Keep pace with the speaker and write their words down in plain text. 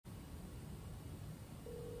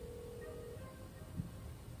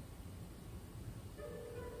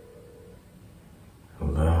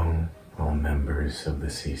members of the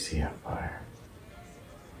CC Empire.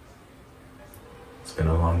 It's been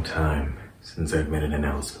a long time since I've made an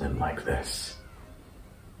announcement like this.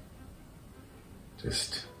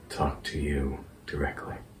 Just talk to you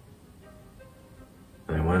directly.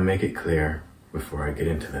 And I want to make it clear before I get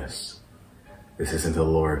into this. This isn't a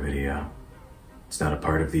lore video. It's not a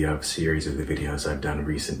part of the series of the videos I've done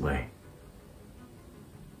recently.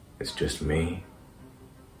 It's just me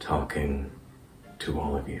talking to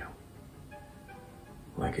all of you,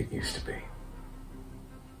 like it used to be.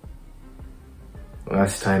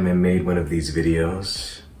 Last time I made one of these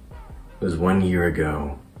videos was 1 year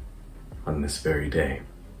ago on this very day.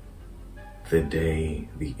 The day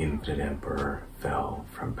the Infinite Emperor fell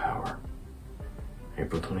from power.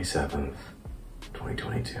 April 27th,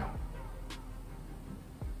 2022.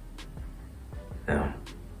 Now,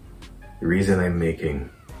 the reason I'm making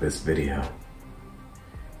this video,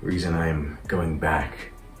 the reason I'm going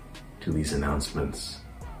back to these announcements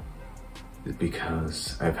is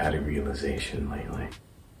because I've had a realization lately.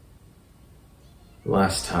 The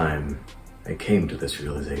last time I came to this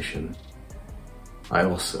realization, I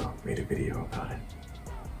also made a video about it.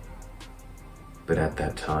 But at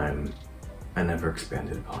that time, I never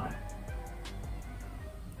expanded upon it.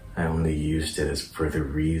 I only used it as further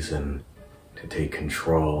reason to take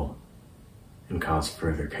control and cause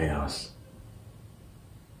further chaos.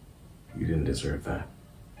 You didn't deserve that.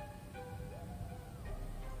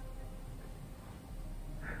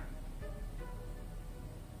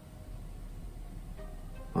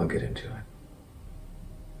 I'll get into it.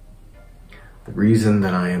 The reason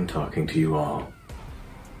that I am talking to you all,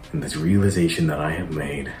 and this realization that I have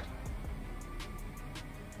made,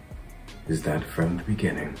 is that from the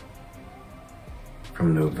beginning,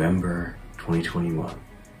 from November 2021,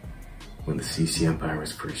 when the CC Empire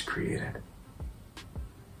was first created,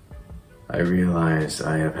 I realized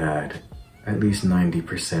I have had at least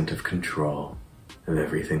 90% of control of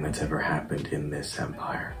everything that's ever happened in this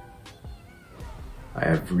empire. I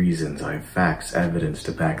have reasons, I have facts, evidence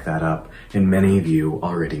to back that up, and many of you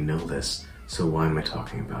already know this, so why am I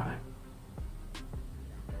talking about it?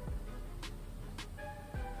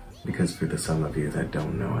 Because for the some of you that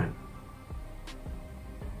don't know it,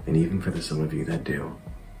 and even for the some of you that do,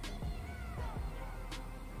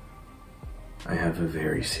 I have a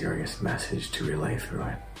very serious message to relay through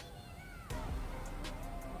it.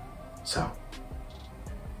 So,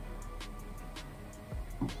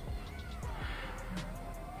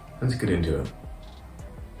 let's get into it.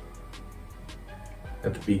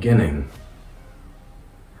 At the beginning,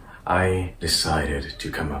 I decided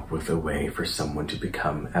to come up with a way for someone to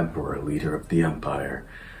become Emperor, leader of the Empire.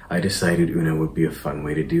 I decided Uno would be a fun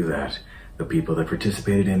way to do that. The people that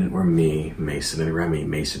participated in it were me, Mason, and Remy.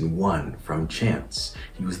 Mason won from chance.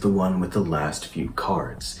 He was the one with the last few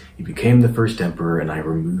cards. He became the first emperor and I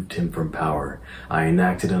removed him from power. I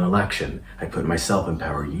enacted an election. I put myself in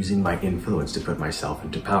power, using my influence to put myself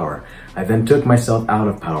into power. I then took myself out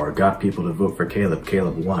of power, got people to vote for Caleb.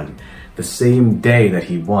 Caleb won. The same day that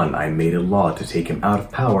he won, I made a law to take him out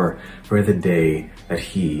of power for the day that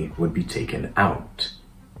he would be taken out.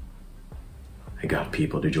 I got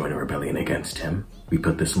people to join a rebellion against him. We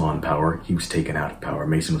put this law in power. He was taken out of power.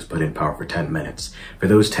 Mason was put in power for 10 minutes. For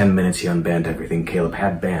those 10 minutes, he unbanned everything Caleb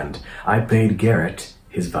had banned. I made Garrett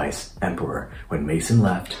his vice emperor. When Mason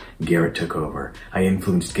left, Garrett took over. I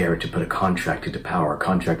influenced Garrett to put a contract into power, a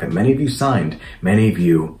contract that many of you signed, many of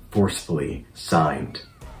you forcefully signed,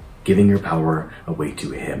 giving your power away to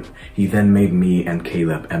him. He then made me and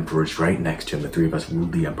Caleb emperors right next to him. The three of us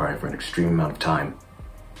ruled the empire for an extreme amount of time.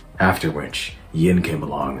 After which, Yin came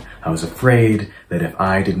along. I was afraid that if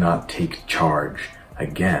I did not take charge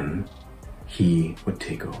again, he would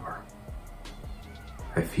take over.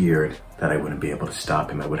 I feared that I wouldn't be able to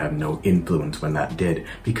stop him. I would have no influence when that did,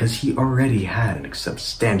 because he already had a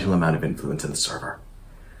substantial amount of influence in the server.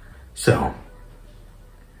 So,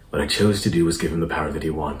 what I chose to do was give him the power that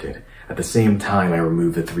he wanted. At the same time, I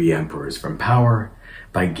removed the three emperors from power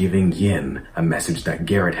by giving Yin a message that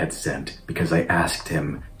Garrett had sent because I asked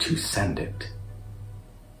him to send it.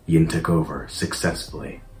 Yin took over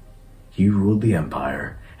successfully. He ruled the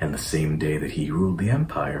empire, and the same day that he ruled the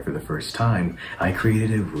empire for the first time, I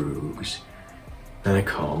created a ruse that I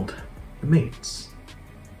called the Mates.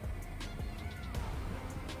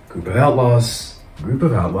 Group of outlaws.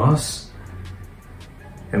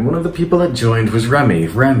 And one of the people that joined was Remy.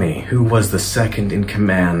 Remy, who was the second in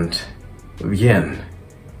command of Yin.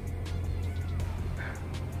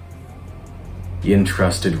 Yin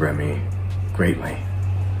trusted Remy greatly.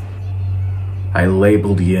 I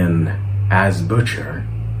labeled Yin as Butcher.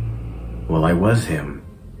 Well, I was him.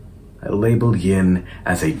 I labeled Yin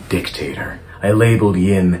as a dictator. I labeled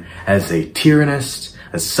Yin as a tyrannist,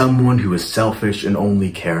 as someone who is selfish and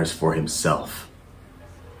only cares for himself.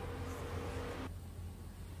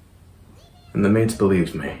 And the mates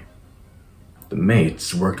believed me. The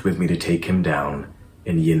mates worked with me to take him down,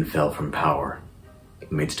 and Yin fell from power.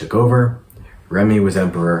 The mates took over, Remy was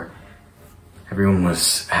emperor, everyone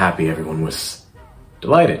was happy, everyone was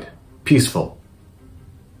delighted, peaceful.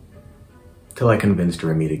 Till I convinced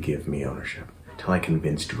Remy to give me ownership. Till I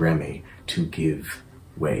convinced Remy to give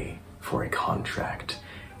way for a contract.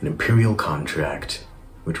 An imperial contract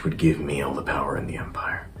which would give me all the power in the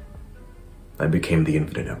empire. I became the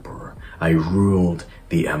Infinite Emperor. I ruled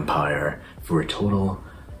the empire for a total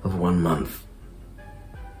of 1 month.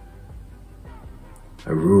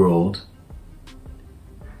 I ruled.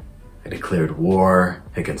 I declared war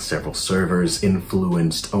against several servers,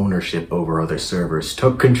 influenced ownership over other servers,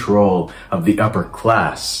 took control of the upper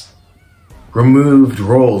class, removed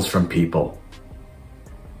roles from people.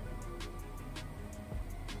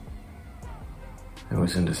 I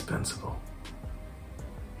was indispensable.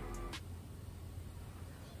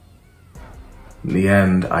 In the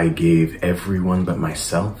end, I gave everyone but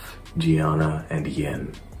myself, Gianna, and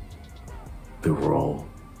Yin the role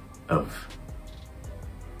of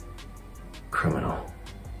criminal,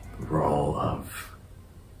 the role of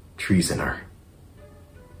treasoner.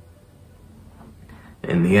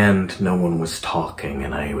 In the end, no one was talking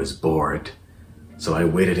and I was bored, so I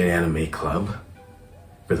waited in Anime Club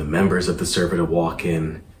for the members of the server to walk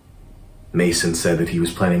in. Mason said that he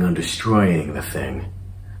was planning on destroying the thing,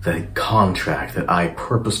 the contract that I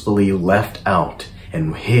purposefully left out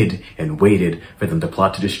and hid and waited for them to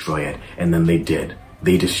plot to destroy it, and then they did.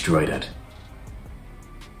 They destroyed it.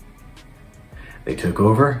 They took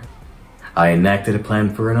over. I enacted a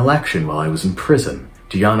plan for an election while I was in prison.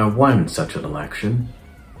 Gianna won such an election.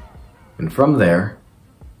 And from there,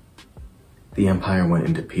 the empire went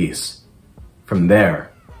into peace. From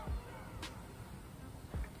there,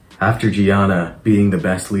 after Gianna being the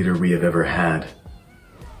best leader we have ever had,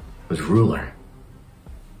 was ruler,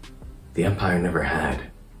 the empire never had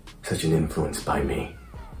such an influence by me.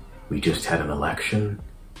 We just had an election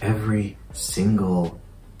every single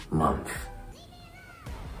month.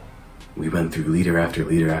 We went through leader after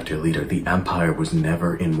leader after leader. The empire was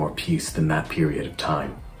never in more peace than that period of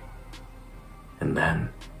time. And then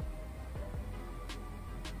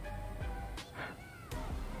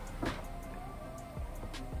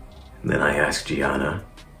I asked Gianna,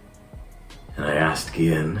 and I asked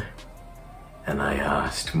Yin, and I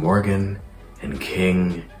asked Morgan and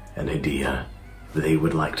King and Hadia if they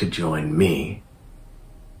would like to join me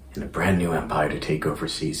in a brand new empire to take over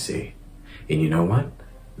CC. And you know what?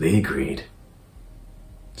 They agreed.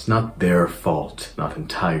 It's not their fault, not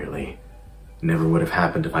entirely. It never would have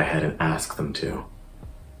happened if I hadn't asked them to.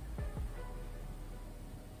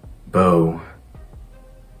 Bo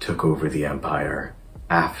took over the empire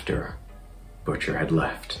after Butcher had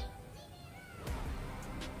left.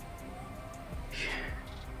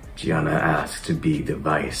 Gianna asked to be the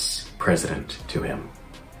vice president to him,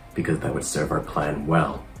 because that would serve our plan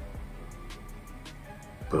well.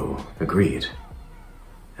 Bo agreed.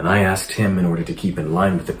 And I asked him, in order to keep in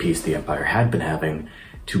line with the peace the empire had been having,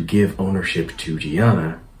 to give ownership to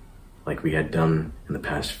Gianna, like we had done in the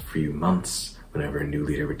past few months whenever a new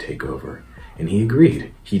leader would take over. And he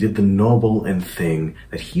agreed. He did the noble and thing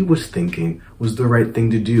that he was thinking was the right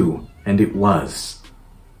thing to do, and it was.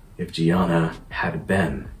 If Gianna had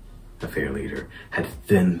been a fair leader, had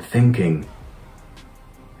been thinking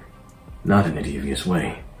not in a devious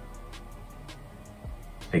way.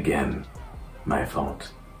 Again, my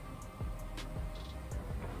fault.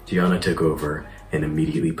 Gianna took over and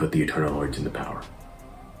immediately put the Eternal Lords into power.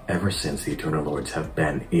 Ever since, the Eternal Lords have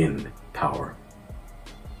been in power.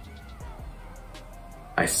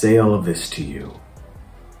 I say all of this to you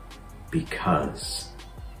because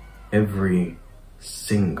every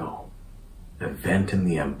single event in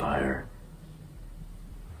the Empire,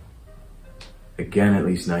 again at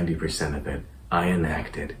least 90% of it, I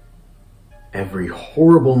enacted. Every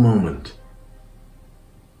horrible moment,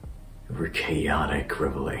 every chaotic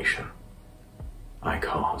revelation, I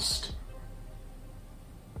caused.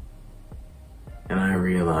 And I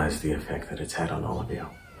realized the effect that it's had on all of you.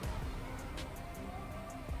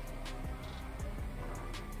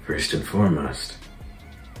 First and foremost,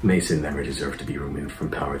 Mason never deserved to be removed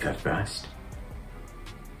from power that fast.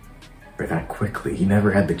 Or that quickly. He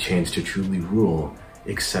never had the chance to truly rule,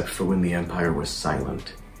 except for when the Empire was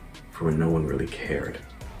silent, for when no one really cared.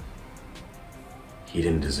 He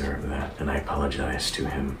didn't deserve that, and I apologized to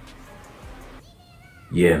him.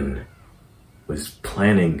 Yin was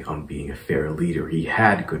planning on being a fair leader. He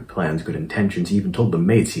had good plans, good intentions. He even told the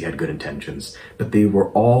mates he had good intentions, but they were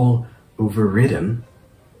all overridden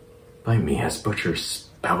by me as Butcher,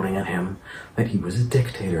 spouting at him that he was a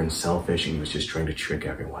dictator and selfish and he was just trying to trick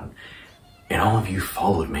everyone. And all of you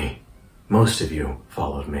followed me. Most of you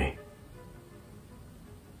followed me.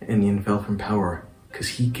 Indian fell from power because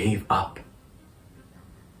he gave up.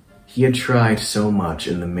 He had tried so much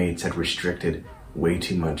and the mates had restricted way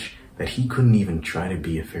too much that he couldn't even try to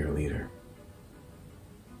be a fair leader.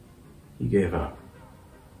 He gave up.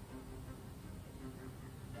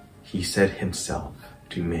 He said himself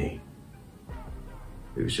to me,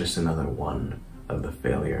 it was just another one of the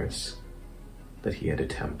failures that he had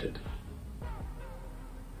attempted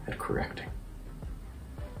at correcting.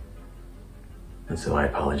 And so I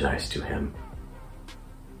apologized to him,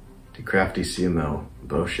 to Crafty Sumo,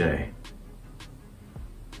 Bochet.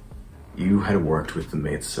 You had worked with the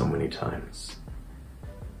mates so many times.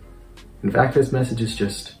 In fact, this message is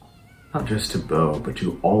just, not just to Bo, but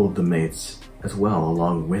to all of the mates as well,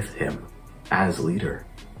 along with him as leader.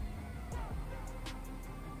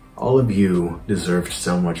 All of you deserved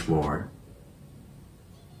so much more.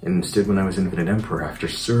 And instead, when I was Infinite Emperor, after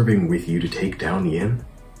serving with you to take down the Yin,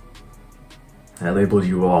 I labeled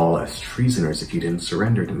you all as treasoners if you didn't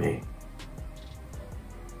surrender to me.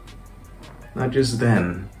 Not just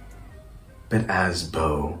then, but as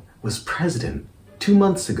Bo was president 2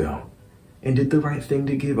 months ago and did the right thing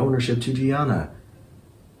to give ownership to Gianna.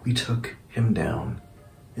 We took him down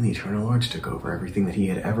and the Eternal Lords took over everything that he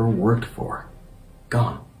had ever worked for.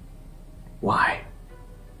 Gone. Why?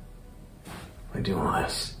 Why do all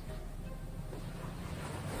this?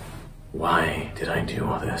 Why did I do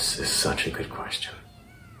all this is such a good question.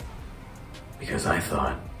 Because I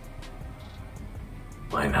thought,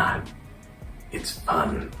 why not? It's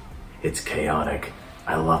fun. It's chaotic.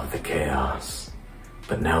 I love the chaos.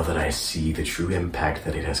 But now that I see the true impact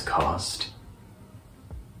that it has caused,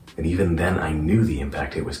 and even then I knew the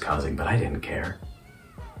impact it was causing, but I didn't care.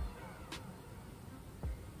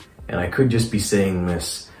 And I could just be saying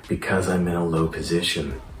this because I'm in a low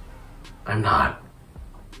position. I'm not.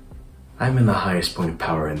 I'm in the highest point of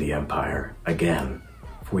power in the Empire, again,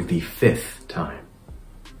 for the 5th time.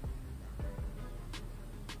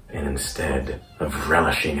 And instead of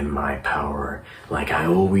relishing in my power like I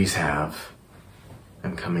always have,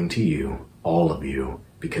 I'm coming to you, all of you,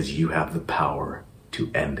 because you have the power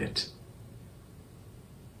to end it.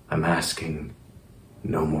 I'm asking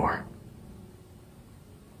no more.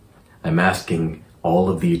 I'm asking all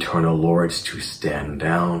of the Eternal Lords to stand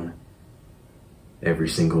down, every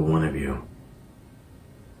single one of you.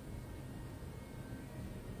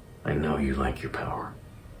 I know you like your power.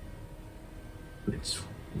 It's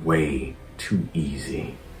way too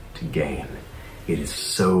easy to gain. It is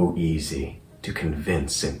so easy to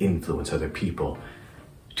convince and influence other people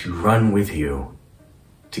to run with you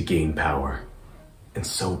to gain power. And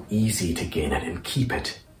so easy to gain it and keep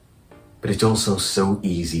it. But it's also so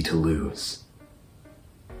easy to lose.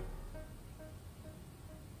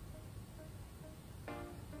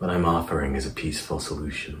 What I'm offering is a peaceful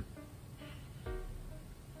solution.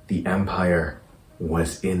 The Empire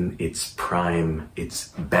was in its prime, its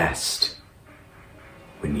best,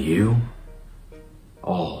 when you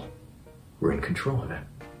all were in control of it.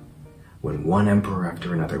 When one emperor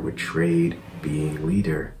after another would trade being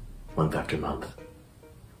leader month after month.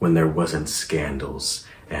 When there wasn't scandals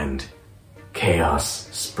and chaos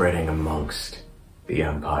spreading amongst the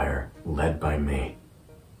Empire led by me.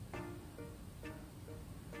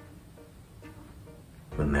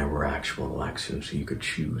 When there were actual elections so you could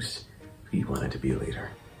choose who you wanted to be a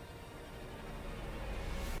leader.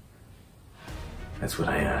 That's what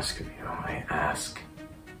I ask of you. I ask,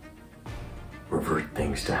 revert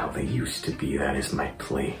things to how they used to be. That is my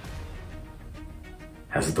plea.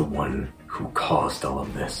 As the one who caused all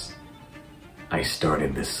of this, I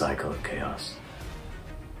started this cycle of chaos.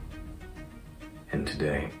 And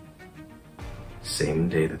today, same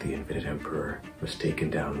day that the Infinite Emperor was taken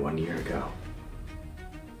down 1 year ago,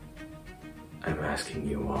 I'm asking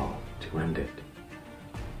you all to end it.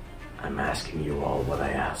 I'm asking you all what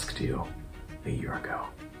I asked you a year ago.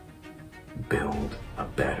 Build a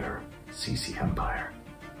better CC Empire.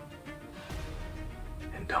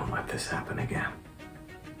 And don't let this happen again.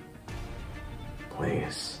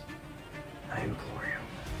 Please, I implore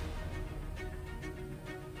you.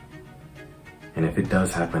 And if it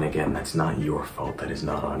does happen again, that's not your fault. That is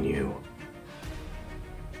not on you.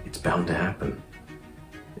 It's bound to happen.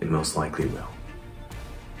 It most likely will.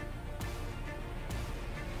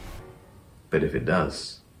 But if it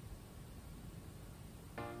does,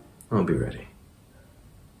 I'll be ready.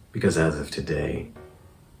 Because as of today,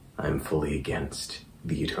 I am fully against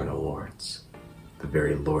the Eternal Lords. The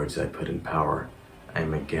very lords I put in power, I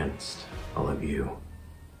am against all of you.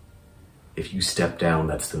 If you step down,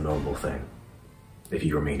 that's the noble thing. If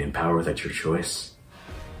you remain in power, that's your choice.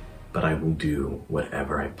 But I will do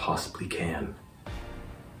whatever I possibly can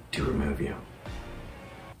to remove you.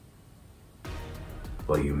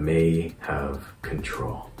 While you may have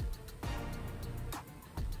control,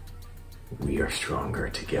 we are stronger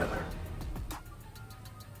together.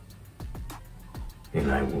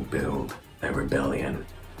 And I will build a rebellion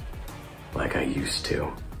like I used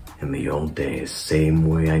to in the old days, same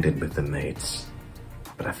way I did with the mates,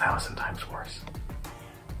 but 1,000 times worse.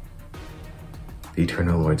 The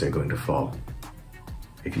Eternal Lords are going to fall.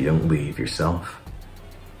 If you don't leave yourself,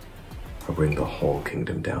 I'll bring the whole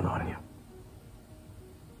kingdom down on you.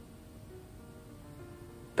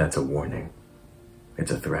 That's a warning.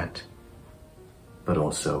 It's a threat. But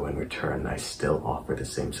also, in return, I still offer the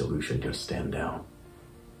same solution, just stand down.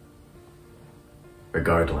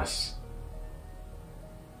 Regardless,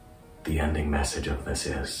 the ending message of this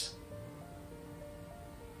is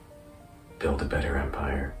build a better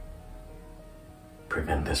empire.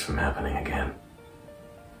 Prevent this from happening again.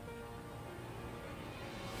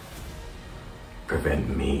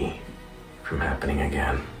 Prevent me from happening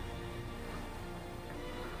again.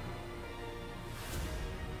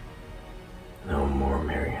 No more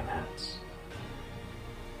marionettes.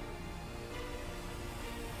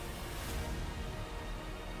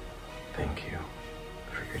 Thank you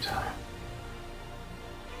for your time.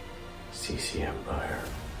 CC Empire.